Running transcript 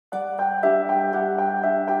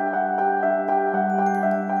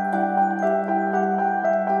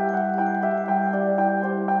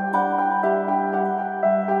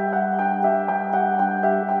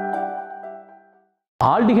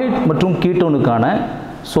Aldehyde மற்றும் கீட்டோனுக்கான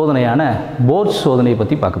சோதனையான force சோதனையை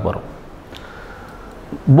பற்றி பார்க்க போகிறோம்.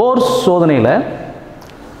 போர்ஸ் சோதனையில்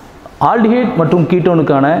ஆல்டிஹைட் மற்றும்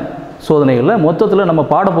கீட்டோனுக்கான சோதனைகளில் மொத்தத்தில் நம்ம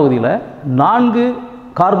பாடப்பகுதியில் 4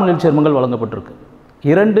 கார்பனைல் சேர்மங்கள் வழங்கப்பட்டிருக்கு.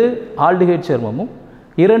 2 ஆல்டிஹைட் சேர்மமும்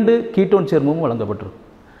 2 கீட்டோன் சேர்மமும் வழங்கப்பட்டிருக்கு.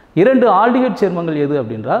 2 ஆல்டிஹைட் சேர்மங்கள் எது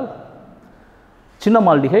அப்படின்றால் சின்ன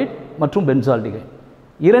ஆல்டிஹைட் மற்றும் பென்சால்டிஹைட்.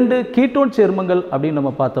 2 கீட்டோன் சேர்மங்கள் அப்படின்னு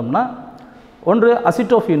நம்ம பார்த்தோம்னா ஒன்று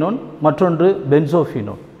அசிட்டோஃபீனோன், மற்றொன்று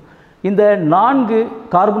பென்சோஃபீனோன். இந்த 4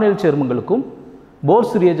 கார்பனைல் சேர்மங்களுக்கும்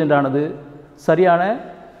போர்ஸ் ரியேஜெண்ட் ஆனது சரியான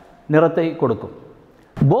நிறத்தை கொடுக்கும்.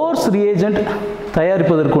 போர்ஸ் ரியேஜெண்ட்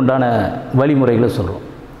தயாரிப்பதற்குண்டான வழிமுறைகளை சொல்கிறோம்.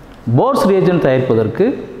 போர்ஸ் ரியேஜெண்ட் தயாரிப்பதற்கு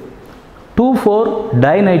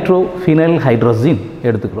 2,4-டைநைட்ரோஃபினைல் ஹைட்ரஜன்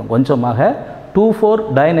எடுத்துக்கிறோம். கொஞ்சமாக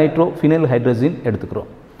 2,4-டைநைட்ரோஃபினைல் ஹைட்ரஜன்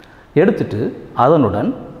எடுத்துக்கிறோம். எடுத்துட்டு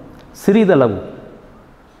அதனுடன் சிறிதளவு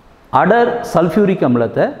அடர் சல்ஃபியூரிக்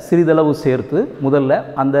அமிலத்தை சிறிதளவு சேர்த்து முதல்ல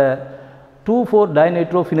அந்த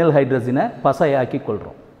 2,4-டைநைட்ரோஃபினைல் ஹைட்ரஜனை பசையாக்கி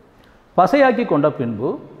கொள்கிறோம். பசையாக்கி கொண்ட பின்பு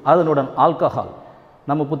அதனுடன் ஆல்கஹால்,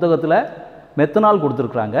 நம்ம புத்தகத்தில் மெத்தனால்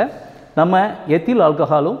கொடுத்துருக்குறாங்க, நம்ம எத்தில்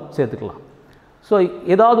ஆல்கஹாலும் சேர்த்துக்கலாம். ஸோ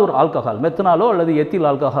ஏதாவது ஒரு ஆல்கஹால், மெத்தனாலோ அல்லது எத்தில்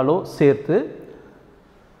ஆல்கஹாலோ சேர்த்து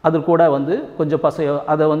அது கூட கொஞ்சம்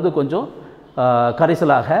அதை கொஞ்சம்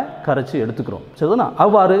கரைசலாக கரைச்சி எடுத்துக்கிறோம். சரிதானா?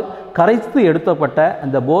 அவ்வாறு கரைத்து எடுத்தப்பட்ட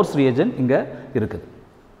அந்த போர்ஸ் ரியேஜெண்ட் இங்கே இருக்குது.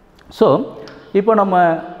 ஸோ இப்போ நம்ம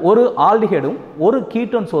ஒரு ஆல்டிஹைடும் ஒரு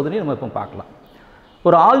கீட்டோன் சோதனையை நம்ம இப்போ பார்க்கலாம்.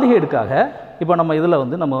 ஒரு ஆல்டிஹைடுக்காக இப்போ நம்ம இதில்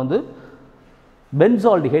நம்ம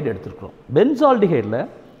பென்சால்டிஹைடு எடுத்துருக்கிறோம். பென்சால்டிஹைடில்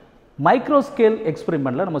மைக்ரோஸ்கேல்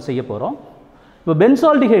எக்ஸ்பெரிமெண்ட்டில் நம்ம செய்ய போகிறோம். இப்போ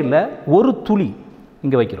பென்சால்டிஹைடில் ஒரு துளி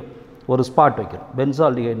இங்கே வைக்கிறோம், ஒரு ஸ்பாட் வைக்கிறோம்.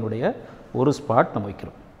 பென்சால்டிஹைடினுடைய ஒரு ஸ்பாட் நம்ம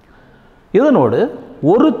வைக்கிறோம். இதனோடு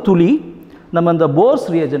ஒரு துளி நம்ம இந்த போர்ஸ்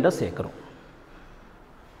ரியேஜெண்ட்டை சேர்க்கிறோம்.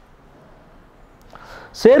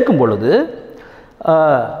 சேர்க்கும் பொழுது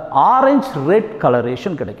ஆரஞ்சு ரெட்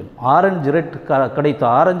கலரேஷன் கிடைக்கும். ஆரஞ்சு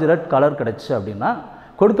ரெட் கலர் கிடைச்சு அப்படின்னா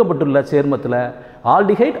கொடுக்கப்பட்டுள்ள சேர்மத்தில்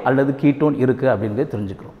ஆல்டிஹைட் அல்லது கீட்டோன் இருக்குது அப்படிங்கிறத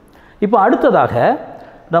தெரிஞ்சுக்கிறோம். இப்போ அடுத்ததாக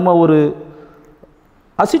நம்ம ஒரு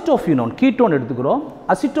அசிட்டோஃபீனோன் கீட்டோன் எடுத்துக்கிறோம்.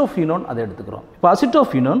 அசிட்டோஃபீனோன் அதை எடுத்துக்கிறோம். இப்போ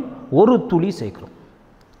அசிட்டோஃபீனோன் ஒரு துளி சேர்க்கிறோம்,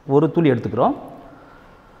 ஒரு துளி எடுத்துக்கிறோம்.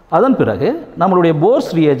 அதன் பிறகு நம்மளுடைய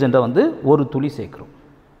போர்ஸ் ரியேஜெண்ட்டை ஒரு துளி சேர்க்கிறோம்.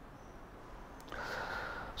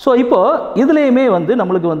 ஸோ இப்போது இதுலேயுமே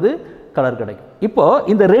நம்மளுக்கு கலர் கிடைக்கும். இப்போது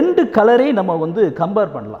இந்த 2 கலரை நம்ம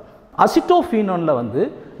கம்பேர் பண்ணலாம். அசிட்டோஃபீனோனில்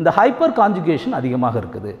இந்த ஹைப்பர் கான்ஜுகேஷன் அதிகமாக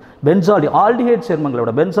இருக்குது. ஆல்டிஹைட் சேர்மங்களை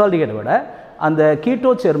விட, பென்சால்டிஹைடை விட அந்த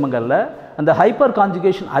கீட்டோ சேர்மங்களில் அந்த ஹைப்பர்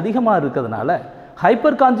கான்ஜுகேஷன் அதிகமாக இருக்கிறதுனால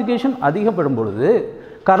ஹைப்பர் கான்ஜுகேஷன் அதிகப்படும் பொழுது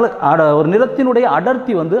ஒரு நிறத்தினுடைய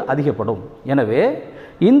அடர்த்தி அதிகப்படும். எனவே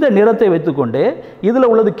இந்த நிறத்தை வைத்துக்கொண்டே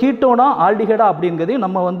இதில் உள்ளது கீட்டோனா ஆல்டிஹைடா அப்படிங்கிறதையும்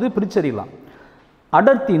நம்ம பிரிச்சறியலாம்.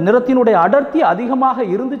 நிறத்தினுடைய அடர்த்தி அதிகமாக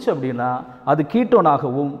இருந்துச்சு அப்படின்னா அது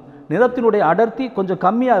கீட்டோனாகவும், நிறத்தினுடைய அடர்த்தி கொஞ்சம்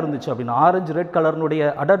கம்மியாக இருந்துச்சு அப்படின்னா, ஆரஞ்சு ரெட் கலர்னுடைய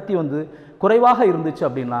அடர்த்தி குறைவாக இருந்துச்சு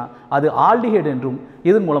அப்படின்னா அது ஆல்டிஹைடு என்றும்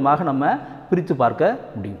இதன் மூலமாக நம்ம பிரித்து பார்க்க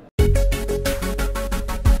முடியும்.